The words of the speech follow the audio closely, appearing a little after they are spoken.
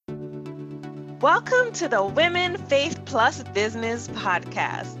Welcome to the Women Faith Plus Business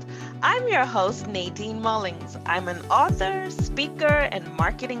Podcast. I'm your host, Nadine Mullings. I'm an author, speaker, and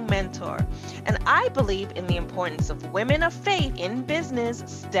marketing mentor, and I believe in the importance of women of faith in business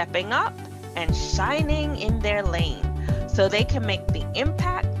stepping up and shining in their lane so they can make the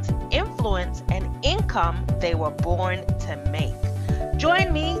impact, influence, and income they were born to make.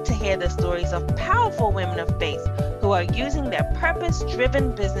 Join me to hear the stories of powerful women of faith who are using their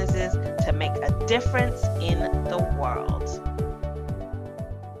purpose-driven businesses to make a difference in the world.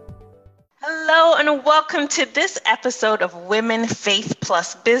 Hello and welcome to this episode of Women Faith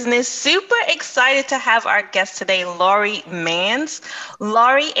Plus Business. Super excited to have our guest today, Laurie Manns.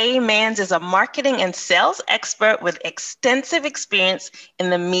 Laurie A. Manns is a marketing and sales expert with extensive experience in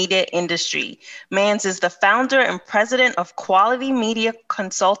the media industry. Manns is the founder and president of Quality Media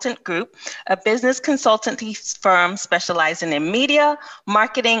Consultant Group, a business consultancy firm specializing in media,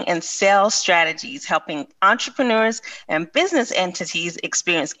 marketing, and sales strategies, helping entrepreneurs and business entities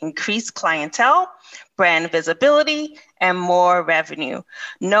experience increased clientele, brand visibility, and more revenue.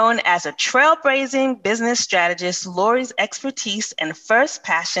 Known as a trailblazing business strategist, Laurie's expertise and first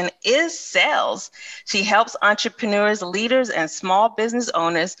passion is sales. She helps entrepreneurs, leaders, and small business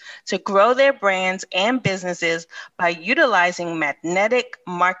owners to grow their brands and businesses by utilizing magnetic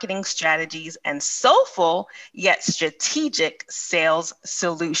marketing strategies and soulful yet strategic sales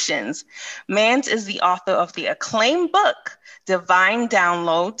solutions. Manns is the author of the acclaimed book, Divine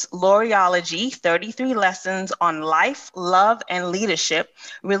Downloads, Laurieology, 33 Lessons on Life, Love, and Leadership,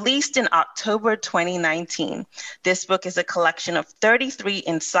 released in October 2019. This book is a collection of 33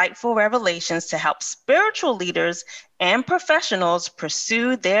 insightful revelations to help spiritual leaders and professionals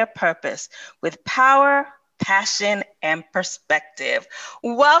pursue their purpose with power, passion, and perspective.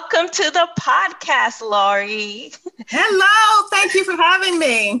 Welcome to the podcast, Laurie. Hello, thank you for having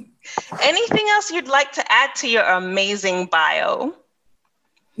me. Anything else you'd like to add to your amazing bio?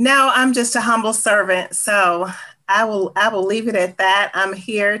 No, I'm just a humble servant, so I will leave it at that. I'm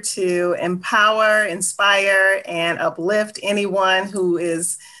here to empower, inspire, and uplift anyone who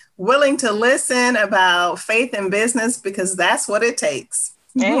is willing to listen about faith and business, because that's what it takes.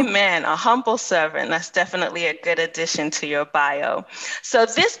 Amen. A humble servant. That's definitely a good addition to your bio. So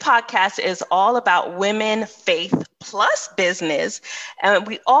this podcast is all about women, faith, plus business. And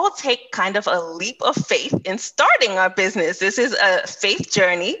we all take kind of a leap of faith in starting our business. This is a faith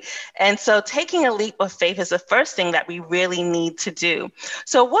journey. And so taking a leap of faith is the first thing that we really need to do.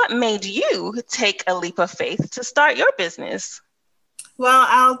 So what made you take a leap of faith to start your business? Well,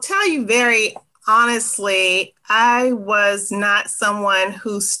 I'll tell you very honestly, I was not someone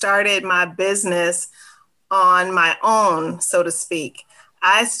who started my business on my own, so to speak.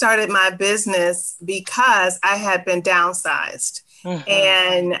 I started my business because I had been downsized.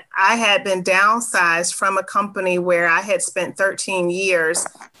 And I had been downsized from a company where I had spent 13 years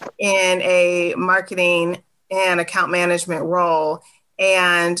in a marketing and account management role.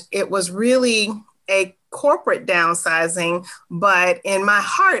 And it was really a corporate downsizing, but in my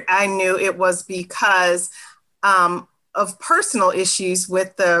heart, I knew it was because of personal issues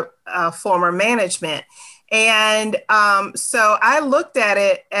with the former management. And so I looked at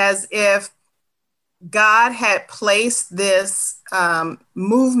it as if God had placed this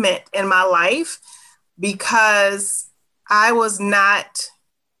movement in my life because I was not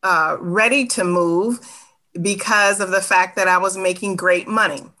ready to move because of the fact that I was making great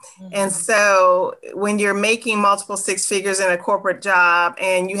money. And so when you're making multiple six figures in a corporate job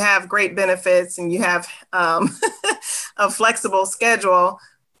and you have great benefits and you have a flexible schedule,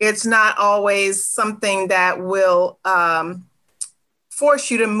 it's not always something that will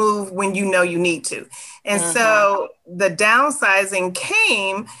force you to move when you know you need to. And so the downsizing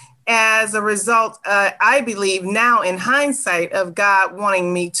came as a result, I believe now in hindsight, of God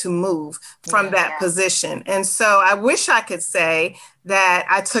wanting me to move from that position. And so I wish I could say that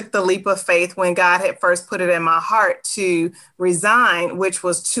I took the leap of faith when God had first put it in my heart to resign, which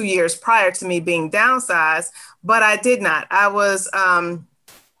was 2 years prior to me being downsized, but I did not. I was kind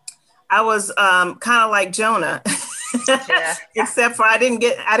of like Jonah. Except for I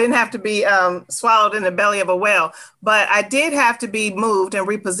didn't have to be swallowed in the belly of a whale, but I did have to be moved and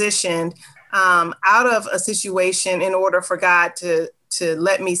repositioned out of a situation in order for God to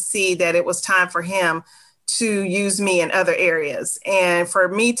let me see that it was time for him to use me in other areas and for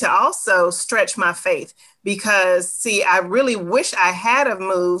me to also stretch my faith, because see, I really wish I had have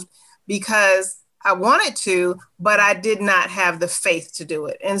moved because I wanted to, but I did not have the faith to do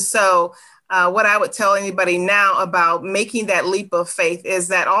it. And so what I would tell anybody now about making that leap of faith is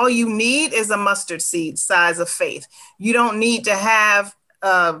that all you need is a mustard seed size of faith. You don't need to have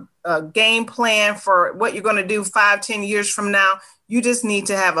a game plan for what you're going to do 5, 10 years from now. You just need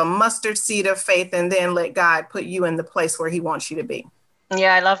to have a mustard seed of faith and then let God put you in the place where he wants you to be.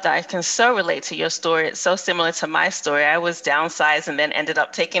 Yeah, I love that. I can so relate to your story. It's so similar to my story. I was downsized and then ended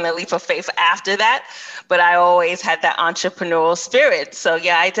up taking a leap of faith after that. But I always had that entrepreneurial spirit. So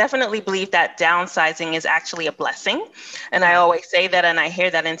yeah, I definitely believe that downsizing is actually a blessing. And I always say that, and I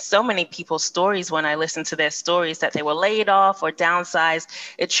hear that in so many people's stories when I listen to their stories that they were laid off or downsized.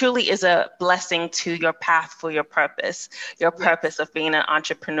 It truly is a blessing to your path for your purpose of being an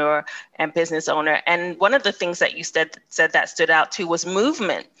entrepreneur and business owner. And one of the things that you said that stood out too was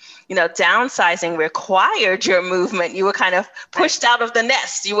movement. You know, downsizing required your movement. You were kind of pushed out of the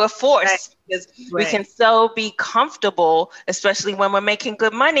nest. You were forced because we can so be comfortable, especially when we're making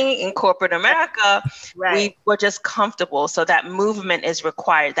good money in corporate America. We were just comfortable. So that movement is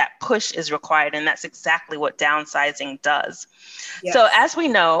required. That push is required. And that's exactly what downsizing does. Yes. So as we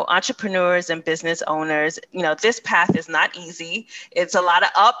know, entrepreneurs and business owners, you know, this path is not easy. It's a lot of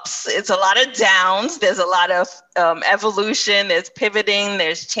ups. It's a lot of downs. There's a lot of evolution. There's pivoting.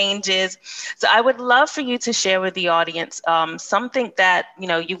 There's changes. So I would love for you to share with the audience something that, you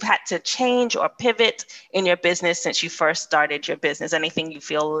know, you've had to change or pivot in your business since you first started your business. Anything you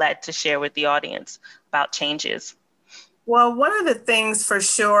feel led to share with the audience about changes? Well, one of the things for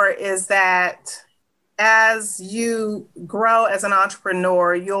sure is that as you grow as an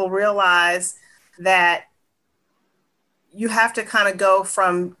entrepreneur, you'll realize that you have to kind of go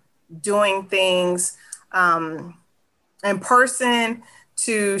from doing things in person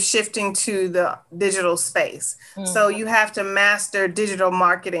to shifting to the digital space. Mm-hmm. So you have to master digital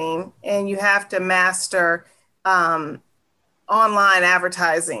marketing and you have to master online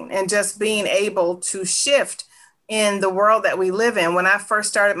advertising and just being able to shift in the world that we live in. When I first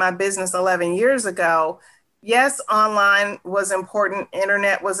started my business 11 years ago, yes, online was important,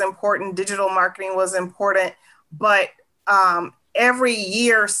 internet was important, digital marketing was important, but every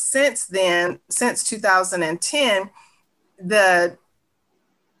year since then, since 2010, the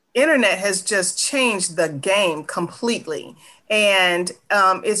internet has just changed the game completely. And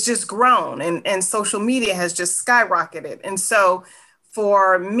it's just grown and social media has just skyrocketed. And so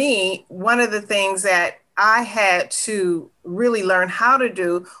for me, one of the things that I had to really learn how to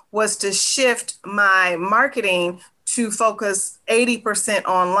do was to shift my marketing to focus 80%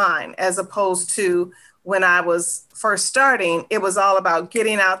 online, as opposed to when I was first starting, it was all about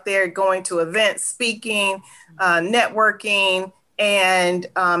getting out there, going to events, speaking, networking, and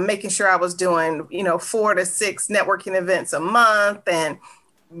making sure I was doing, 4 to 6 networking events a month and,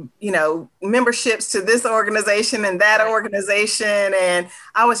 memberships to this organization and that organization. And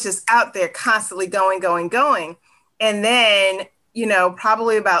I was just out there constantly going. And then,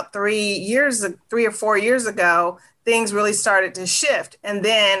 probably about 3 or 4 years ago, things really started to shift. And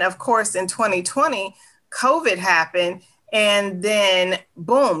then, of course, in 2020, COVID happened. And then,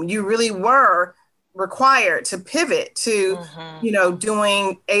 boom, you really were required to pivot to,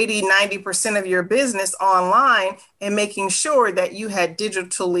 doing 80-90% of your business online and making sure that you had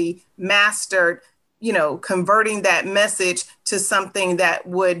digitally mastered, converting that message to something that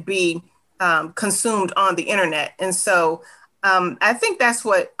would be consumed on the internet. And so I think that's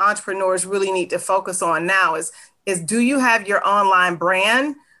what entrepreneurs really need to focus on now is do you have your online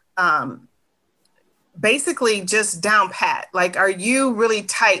brand basically just down pat? Like, are you really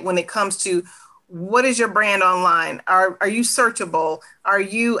tight when it comes to what is your brand online? Are you searchable? Are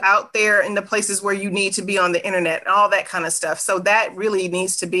you out there in the places where you need to be on the internet? All that kind of stuff. So that really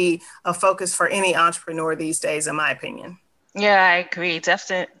needs to be a focus for any entrepreneur these days, in my opinion. Yeah, I agree.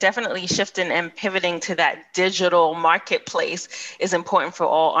 Definitely shifting and pivoting to that digital marketplace is important for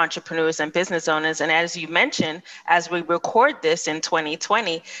all entrepreneurs and business owners. And as you mentioned, as we record this in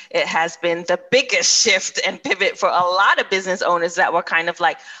 2020, it has been the biggest shift and pivot for a lot of business owners that were kind of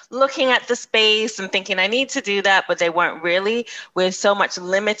like looking at the space and thinking, I need to do that, but they weren't really. With so much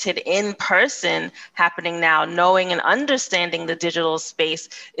limited in-person happening now, knowing and understanding the digital space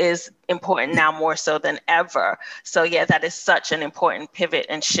is important now more so than ever. So yeah, that is such an important pivot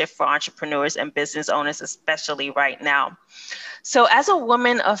and shift for entrepreneurs and business owners, especially right now. So as a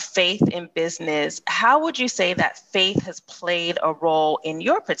woman of faith in business, how would you say that faith has played a role in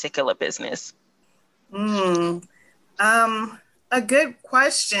your particular business? A good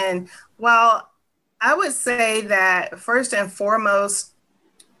question. Well, I would say that first and foremost,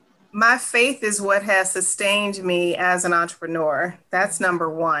 my faith is what has sustained me as an entrepreneur. That's number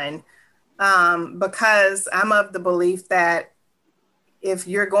one. Because I'm of the belief that if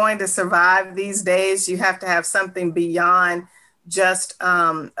you're going to survive these days, you have to have something beyond just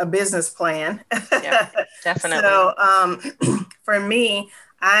a business plan. Yeah, definitely. So for me,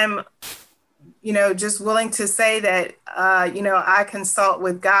 I'm, just willing to say that, I consult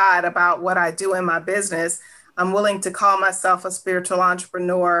with God about what I do in my business. I'm willing to call myself a spiritual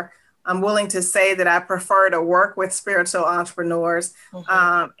entrepreneur. I'm willing to say that I prefer to work with spiritual entrepreneurs.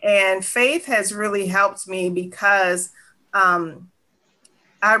 And faith has really helped me because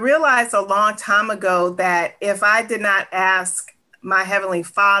I realized a long time ago that if I did not ask my Heavenly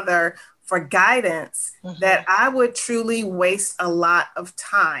Father for guidance, that I would truly waste a lot of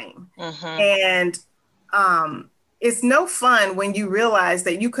time. And it's no fun when you realize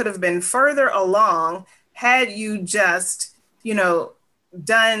that you could have been further along had you just,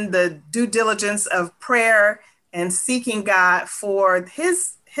 done the due diligence of prayer and seeking God for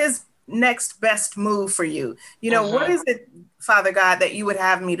his next best move for you. What is it, Father God, that you would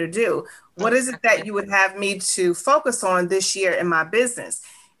have me to do? What is it that you would have me to focus on this year in my business?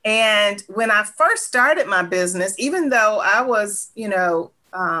 And when I first started my business, even though I was,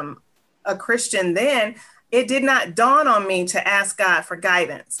 a Christian then, it did not dawn on me to ask God for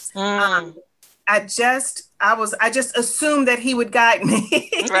guidance. I just assumed that he would guide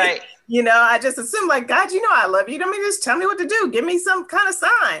me. Right. I just assumed like, God, I love you. Just tell me what to do. Give me some kind of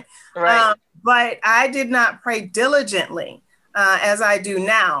sign. Right. But I did not pray diligently as I do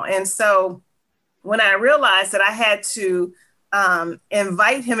now. And so when I realized that I had to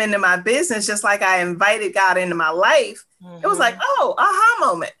invite him into my business, just like I invited God into my life, it was like, oh, aha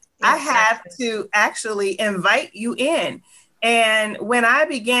moment. I have to actually invite you in. And when I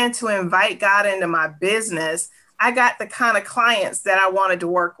began to invite God into my business, I got the kind of clients that I wanted to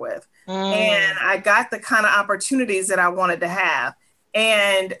work with. And I got the kind of opportunities that I wanted to have.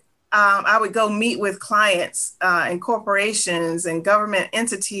 And I would go meet with clients and corporations and government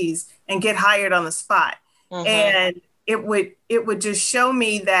entities and get hired on the spot. And it would just show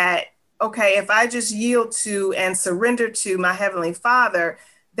me that, okay, if I just yield to and surrender to my Heavenly Father,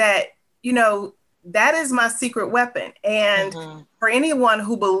 that, that is my secret weapon. And for anyone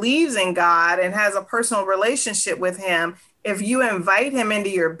who believes in God and has a personal relationship with him, if you invite him into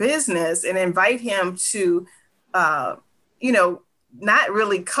your business and invite him to, not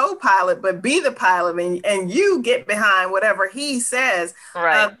really co-pilot, but be the pilot, and you get behind whatever he says,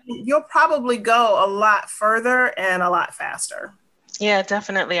 you'll probably go a lot further and a lot faster. Yeah,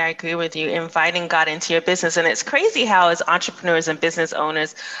 definitely. I agree with you. Inviting God into your business. And it's crazy how as entrepreneurs and business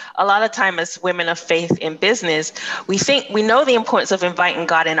owners, a lot of time as women of faith in business, we know the importance of inviting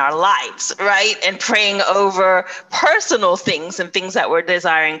God in our lives, right? And praying over personal things and things that we're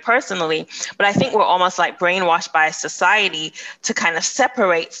desiring personally. But I think we're almost like brainwashed by society to kind of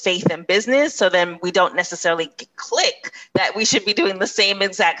separate faith and business. So then we don't necessarily click that we should be doing the same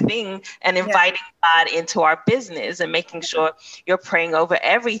exact thing and inviting God into our business and making sure you're praying over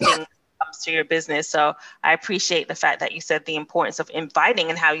everything that comes to your business. So I appreciate the fact that you said the importance of inviting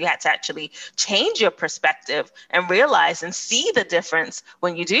and how you had to actually change your perspective and realize and see the difference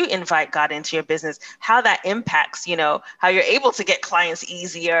when you do invite God into your business, how that impacts, how you're able to get clients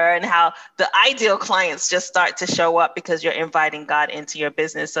easier and how the ideal clients just start to show up because you're inviting God into your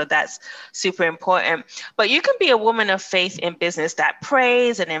business. So that's super important. But you can be a woman of faith in business that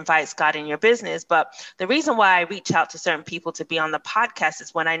prays and invites God in your business. But the reason why I reach out to certain people to be on the podcast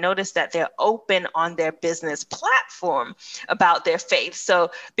is when I notice that they're open on their business platform about their faith. So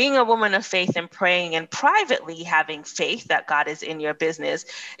being a woman of faith and praying and privately having faith that God is in your business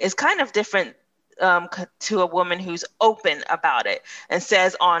is kind of different to a woman who's open about it and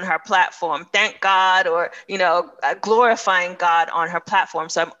says on her platform, thank God, or, glorifying God on her platform.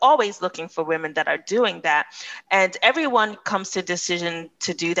 So I'm always looking for women that are doing that. And everyone comes to decision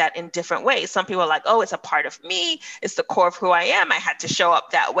to do that in different ways. Some people are like, oh, it's a part of me. It's the core of who I am. I had to show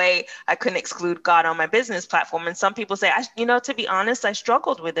up that way. I couldn't exclude God on my business platform. And some people say, to be honest, I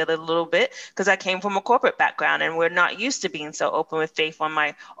struggled with it a little bit because I came from a corporate background and we're not used to being so open with faith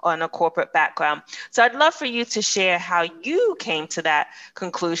on a corporate background. So I'd love for you to share how you came to that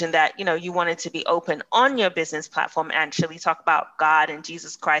conclusion that, you wanted to be open on your business platform and actually talk about God and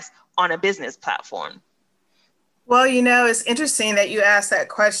Jesus Christ on a business platform. Well, it's interesting that you asked that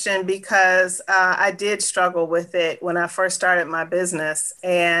question because I did struggle with it when I first started my business.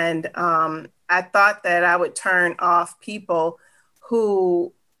 And I thought that I would turn off people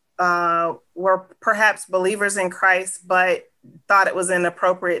who were perhaps believers in Christ, but thought it was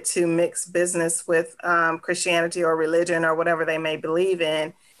inappropriate to mix business with Christianity or religion or whatever they may believe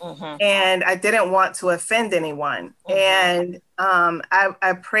in. And I didn't want to offend anyone. And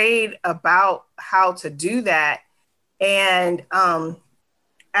I prayed about how to do that. And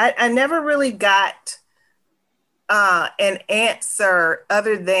I never really got an answer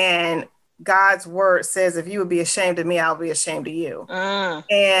other than God's word says, if you would be ashamed of me, I'll be ashamed of you.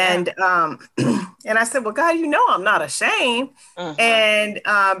 And and I said, well, God, you know, I'm not ashamed. And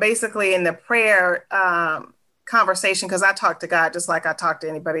basically in the prayer conversation, because I talk to God just like I talk to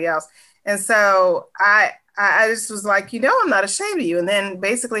anybody else. And so I just was like, you know, I'm not ashamed of you. And then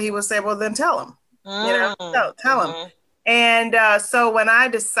basically he would say, well, then tell him, you know, tell him. And so when I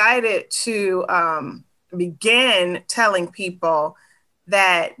decided to begin telling people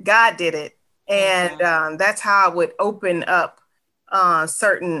that God did it, and that's how I would open up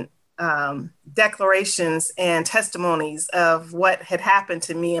certain declarations and testimonies of what had happened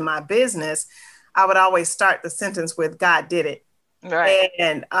to me in my business, I would always start the sentence with God did it. Right.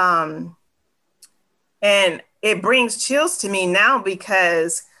 And it brings chills to me now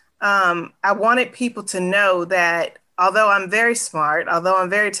because I wanted people to know that although I'm very smart, although I'm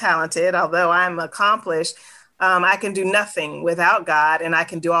very talented, although I'm accomplished, I can do nothing without God, and I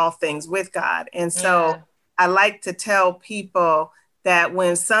can do all things with God. And so I like to tell people that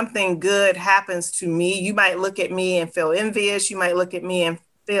when something good happens to me, you might look at me and feel envious. You might look at me and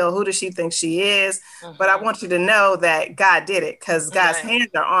feel, who does she think she is? But I want you to know that God did it, because God's hands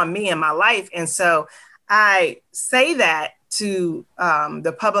are on me and my life. And so I say that to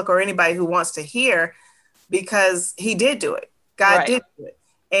the public or anybody who wants to hear, because he did do it. God did do it.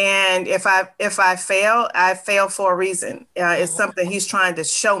 And if I fail, I fail for a reason. It's something he's trying to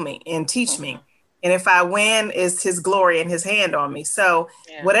show me and teach me. And if I win, it's his glory and his hand on me. So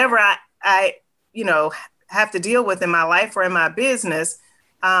whatever I you know, have to deal with in my life or in my business,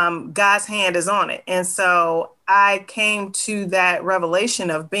 God's hand is on it. And so I came to that revelation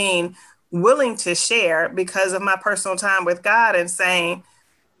of being willing to share because of my personal time with God, and saying,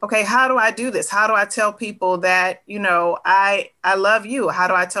 okay, how do I do this? How do I tell people that, you know, I love you? How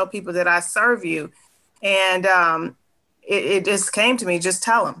do I tell people that I serve you? And it just came to me, just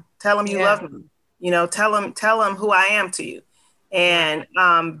tell them you love me, you know, tell them who I am to you, and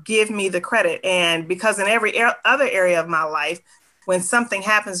give me the credit. And because in every other area of my life, when something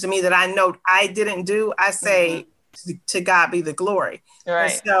happens to me that I know I didn't do, I say to God be the glory.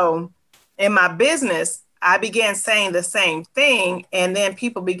 Right. And so in my business, I began saying the same thing. And then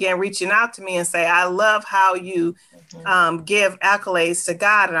people began reaching out to me and say, I love how you give accolades to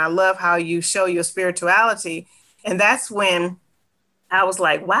God. And I love how you show your spirituality. And that's when I was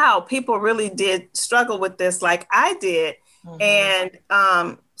like, wow, people really did struggle with this like I did. And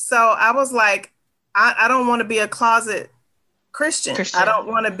so I was like, I don't want to be a closet Christian. I don't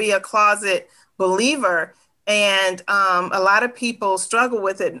want to be a closet believer. And a lot of people struggle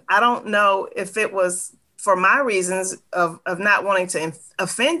with it. I don't know if it was for my reasons of not wanting to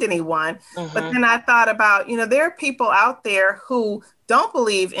offend anyone. But then I thought about, you know, there are people out there who don't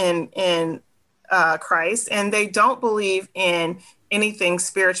believe in Christ, and they don't believe in anything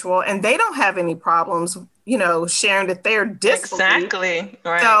spiritual, and they don't have any problems, you know, sharing that they're disbelief. Exactly.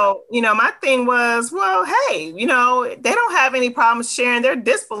 Right. So, you know, my thing was, well, hey, you know, they don't have any problems sharing their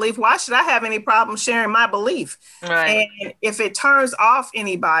disbelief. Why should I have any problem sharing my belief? Right. And if it turns off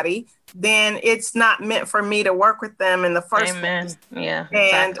anybody, then it's not meant for me to work with them in the first place. Yeah.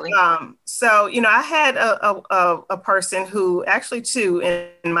 Exactly. And so, you know, I had a person who, actually two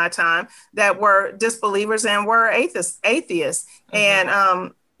in my time, that were disbelievers and were atheists.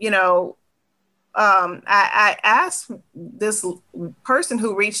 And, you know, I asked this person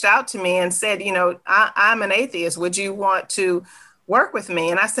who reached out to me and said, you know, I'm an atheist. Would you want to work with me?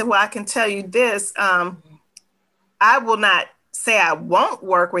 And I said, well, I can tell you this. I will not say I won't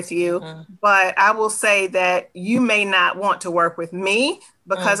work with you, but I will say that you may not want to work with me,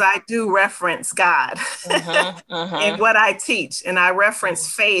 because I do reference God in what I teach. And I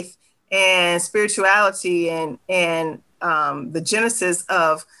reference faith and spirituality and the genesis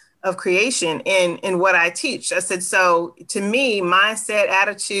of creation in what I teach. I said, so to me, mindset,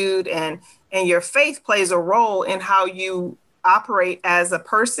 attitude, and your faith plays a role in how you operate as a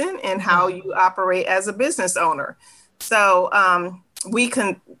person and how you operate as a business owner. So we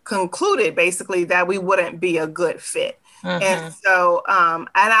concluded basically that we wouldn't be a good fit. And so, and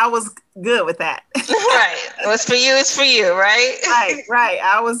I was good with that. Right. What's for you is for you, right? Right.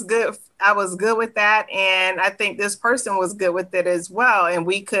 I was good with that. And I think this person was good with it as well. And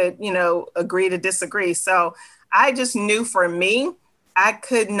we could, you know, agree to disagree. So I just knew for me, I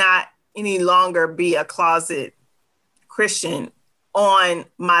could not any longer be a closet Christian on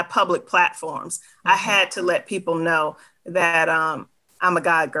my public platforms. I had to let people know that I'm a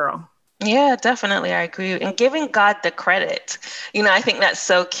God girl. Yeah, definitely. I agree. And giving God the credit. I think that's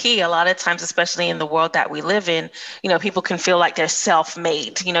so key. A lot of times, especially in the world that we live in, people can feel like they're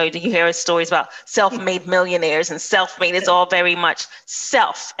self-made. You hear stories about self-made millionaires and self-made. It's all very much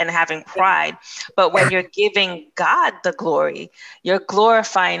self and having pride. But when you're giving God the glory, you're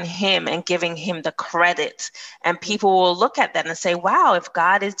glorifying Him and giving Him the credit. And people will look at that and say, wow, if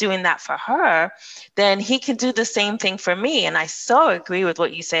God is doing that for her, then He can do the same thing for me. And I so agree with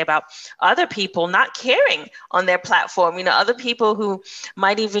what you say about other people not caring on their platform, other people who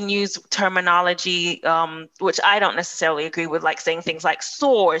might even use terminology, which I don't necessarily agree with, like saying things like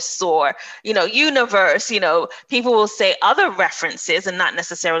source or, universe, people will say other references and not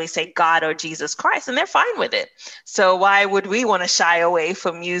necessarily say God or Jesus Christ, and they're fine with it. So why would we want to shy away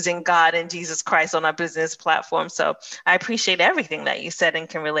from using God and Jesus Christ on our business platform? So I appreciate everything that you said and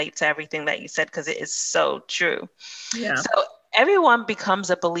can relate to everything that you said because it is so true. Yeah. So everyone becomes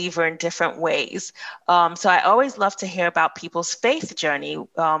a believer in different ways. So I always love to hear about people's faith journey.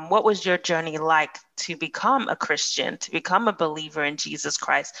 What was your journey like to become a Christian, to become a believer in Jesus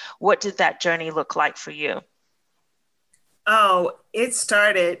Christ? What did that journey look like for you? Oh, it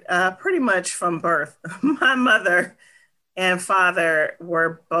started pretty much from birth. My mother and father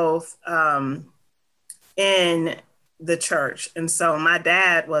were both in the church. And so my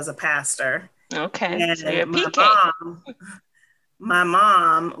dad was a pastor. Okay, so you're And a PK. my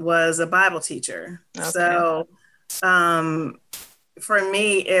mom was a Bible teacher. Okay. So for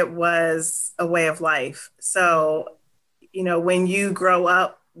me, it was a way of life. So, when you grow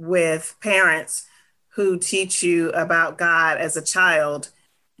up with parents who teach you about God as a child,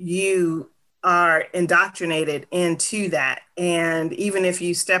 you are indoctrinated into that. And even if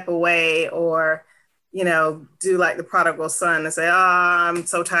you step away or, do like the prodigal son and say, oh, I'm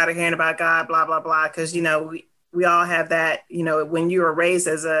so tired of hearing about God, blah, blah, blah. Because, we all have that, when you were raised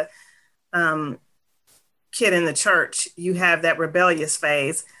as a kid in the church, you have that rebellious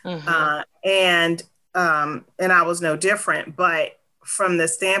phase. Mm-hmm. And I was no different. But from the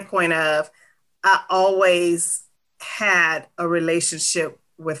standpoint of, I always had a relationship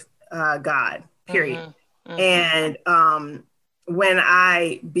with God, period. Mm-hmm. Mm-hmm. And when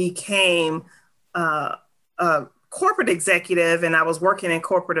I became a corporate executive and I was working in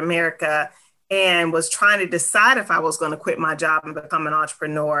corporate America and was trying to decide if I was going to quit my job and become an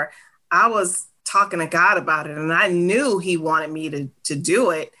entrepreneur, I was talking to God about it. And I knew He wanted me to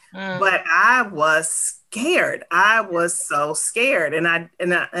do it, but I was scared. I was so scared. And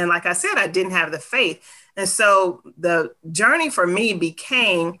like I said, I didn't have the faith. And so the journey for me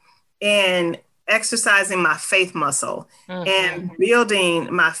became in exercising my faith muscle and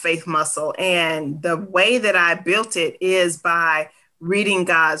building my faith muscle. And the way that I built it is by reading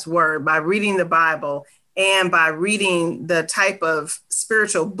God's word, by reading the Bible, and by reading the type of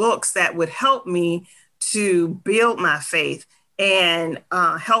spiritual books that would help me to build my faith and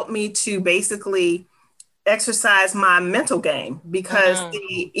help me to basically exercise my mental game. Because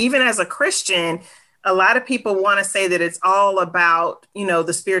even as a Christian, a lot of people want to say that it's all about,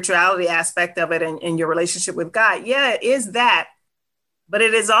 the spirituality aspect of it and your relationship with God. Yeah, it is that. But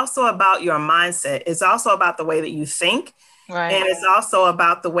it is also about your mindset. It's also about the way that you think. Right. And it's also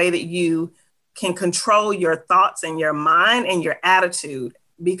about the way that you can control your thoughts and your mind and your attitude,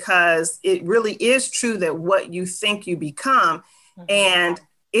 because it really is true that what you think you become. And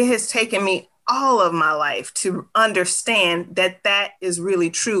it has taken me all of my life to understand that that is really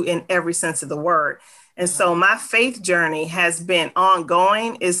true in every sense of the word. And so my faith journey has been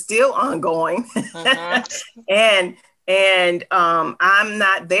ongoing, is still ongoing. And I'm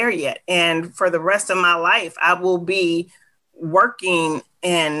not there yet. And for the rest of my life, I will be working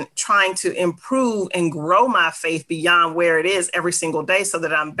and trying to improve and grow my faith beyond where it is every single day so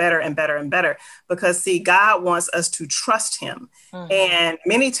that I'm better and better and better. Because see, God wants us to trust Him. And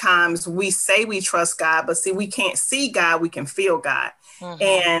many times we say we trust God, but see, we can't see God, we can feel God.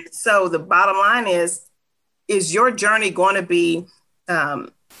 And so the bottom line is your journey going to be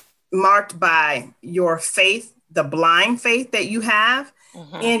marked by your faith, the blind faith that you have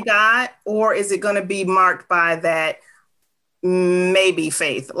in God, or is it going to be marked by that maybe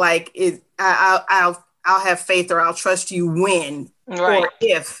faith, like I'll have faith or I'll trust you when, right, or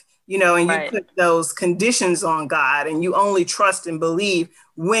if, and you put those conditions on God and you only trust and believe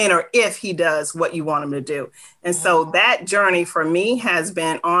when or if He does what you want Him to do. And so that journey for me has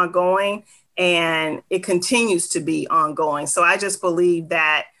been ongoing and it continues to be ongoing. So I just believe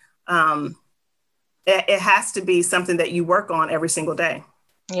that it has to be something that you work on every single day.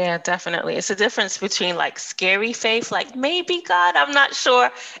 Yeah, definitely. It's a difference between like scary faith, like maybe God, I'm not sure,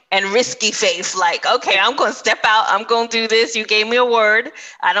 and risky faith, like, okay, I'm going to step out, I'm going to do this. You gave me a word.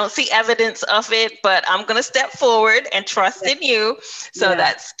 I don't see evidence of it, but I'm going to step forward and trust in you. So Yeah.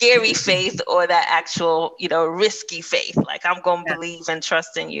 that scary faith or that actual, risky faith, like I'm going to Yeah. believe and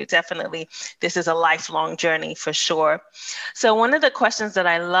trust in you. Definitely. This is a lifelong journey for sure. So one of the questions that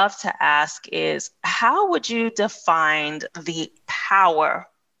I love to ask is, how would you define the power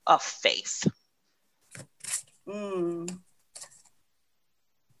of faith? Mm.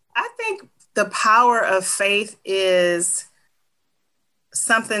 I think the power of faith is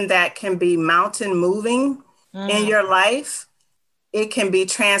something that can be mountain moving in Mm, your life. It can be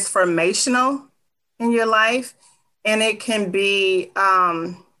transformational in your life, and it can be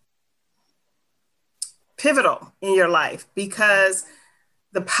pivotal in your life, because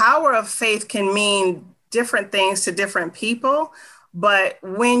the power of faith can mean different things to different people. But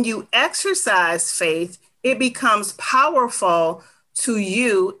when you exercise faith, it becomes powerful to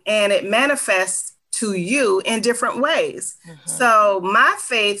you and it manifests to you in different ways. mhm, So my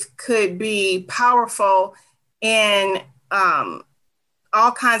faith could be powerful in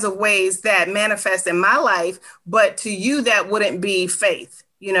all kinds of ways that manifest in my life, but to you, that wouldn't be faith.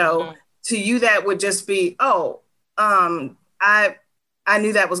 mhm, To you, that would just be, oh, I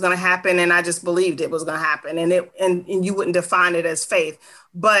knew that was going to happen, and I just believed it was going to happen, and you wouldn't define it as faith.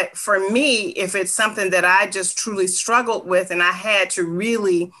 But for me, if it's something that I just truly struggled with, and I had to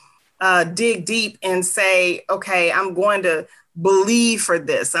really dig deep and say, okay, I'm going to believe for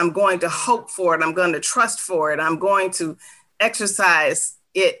this, I'm going to hope for it, I'm going to trust for it, I'm going to exercise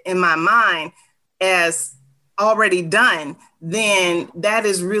it in my mind as already done, then that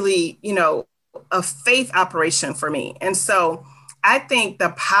is really, a faith operation for me. And so I think the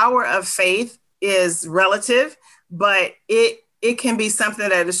power of faith is relative, but it can be something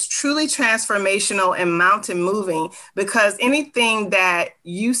that is truly transformational and mountain moving, because anything that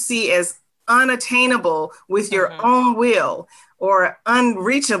you see as unattainable with your mhm, own will or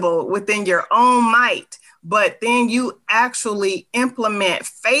unreachable within your own might, but then you actually implement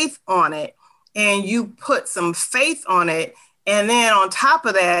faith on it and you put some faith on it. And then on top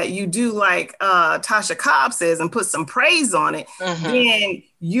of that, you do like Tasha Cobb says and put some praise on it. mhm. Then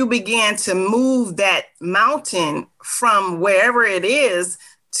you begin to move that mountain from wherever it is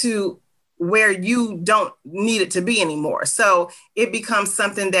to where you don't need it to be anymore. So it becomes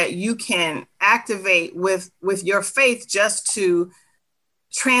something that you can activate with your faith just to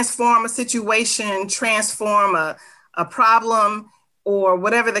transform a situation, transform a problem, or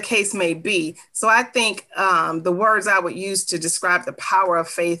whatever the case may be. So I think the words I would use to describe the power of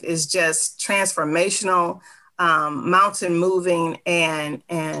faith is just transformational, mountain moving, and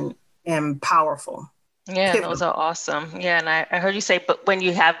powerful. Yeah, those Pivotal. are awesome. Yeah, and I heard you say, but when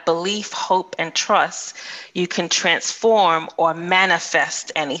you have belief, hope, and trust, you can transform or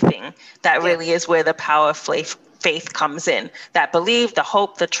manifest anything. That Yeah. really is where the power of faith comes in. That belief, the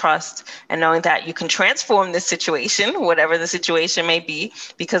hope, the trust, and knowing that you can transform this situation, whatever the situation may be,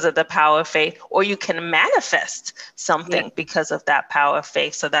 because of the power of faith, or you can manifest Yeah. something because of that power of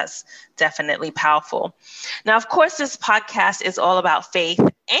faith. So that's definitely powerful. Now, of course, this podcast is all about faith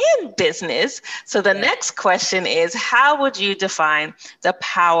and business. So the Yeah. next question is, how would you define the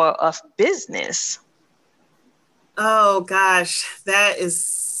power of business? Oh gosh, that is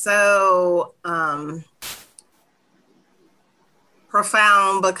so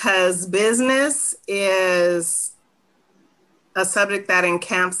profound, because business is a subject that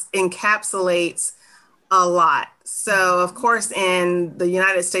encapsulates a lot. So, of course, in the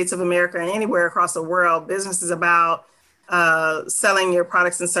United States of America and anywhere across the world, business is about selling your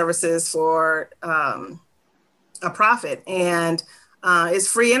products and services for a profit. And it's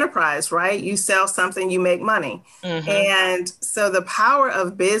free enterprise, right? You sell something, you make money. Mm-hmm. And so the power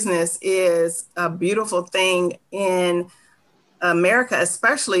of business is a beautiful thing in America,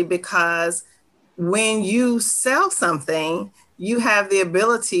 especially because when you sell something, you have the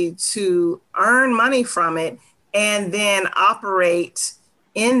ability to earn money from it and then operate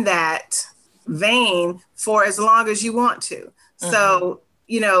in that vein for as long as you want to. Mm-hmm. So,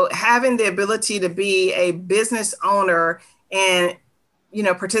 having the ability to be a business owner and,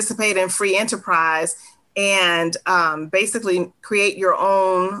 participate in free enterprise and basically create your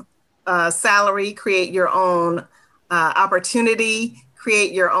own salary, create your own opportunity,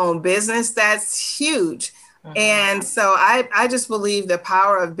 create your own business, that's huge. Mm-hmm. And so I just believe the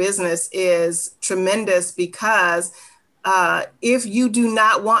power of business is tremendous, because if you do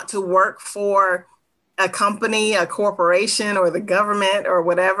not want to work for a company, a corporation, or the government, or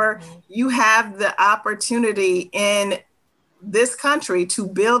whatever, Mm-hmm. you have the opportunity in this country to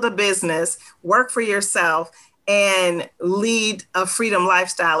build a business, work for yourself, and lead a freedom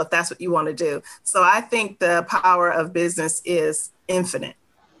lifestyle if that's what you want to do. So I think the power of business is infinite.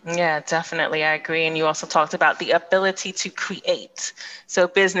 Yeah, definitely. I agree. And you also talked about the ability to create. So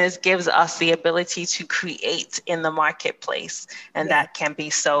business gives us the ability to create in the marketplace, and that can be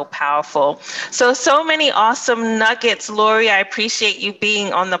so powerful. So many awesome nuggets, Lori. I appreciate you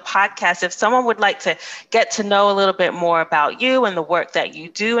being on the podcast. If someone would like to get to know a little bit more about you and the work that you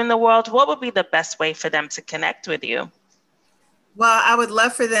do in the world, what would be the best way for them to connect with you? Well, I would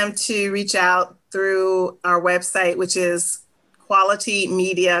love for them to reach out through our website, which is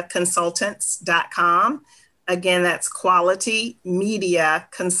qualitymediaconsultants.com. Again, that's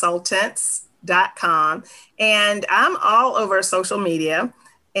qualitymediaconsultants.com. And I'm all over social media.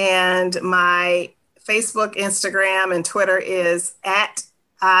 And my Facebook, Instagram, and Twitter is at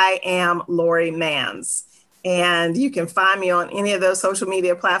I am Lori Manns. And you can find me on any of those social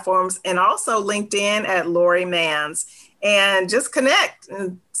media platforms, and also LinkedIn at Lori Manns. And just connect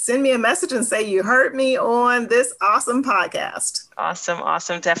and send me a message and say you heard me on this awesome podcast.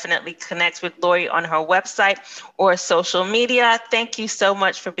 Awesome. Definitely connect with Lori on her website or social media. Thank you so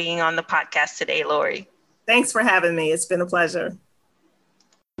much for being on the podcast today, Lori. Thanks for having me. It's been a pleasure.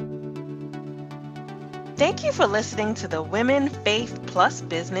 Thank you for listening to the Women, Faith Plus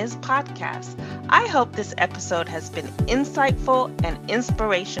Business podcast. I hope this episode has been insightful and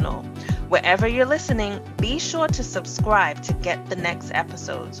inspirational. Wherever you're listening, be sure to subscribe to get the next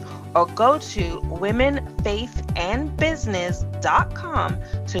episodes, or go to womenfaithandbusiness.com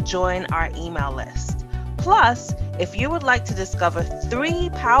to join our email list. Plus, if you would like to discover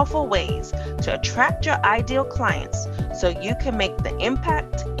 3 powerful ways to attract your ideal clients so you can make the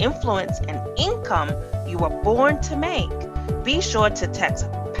impact, influence, and income you were born to make, be sure to text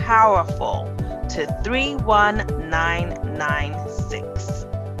POWERFUL to 31996.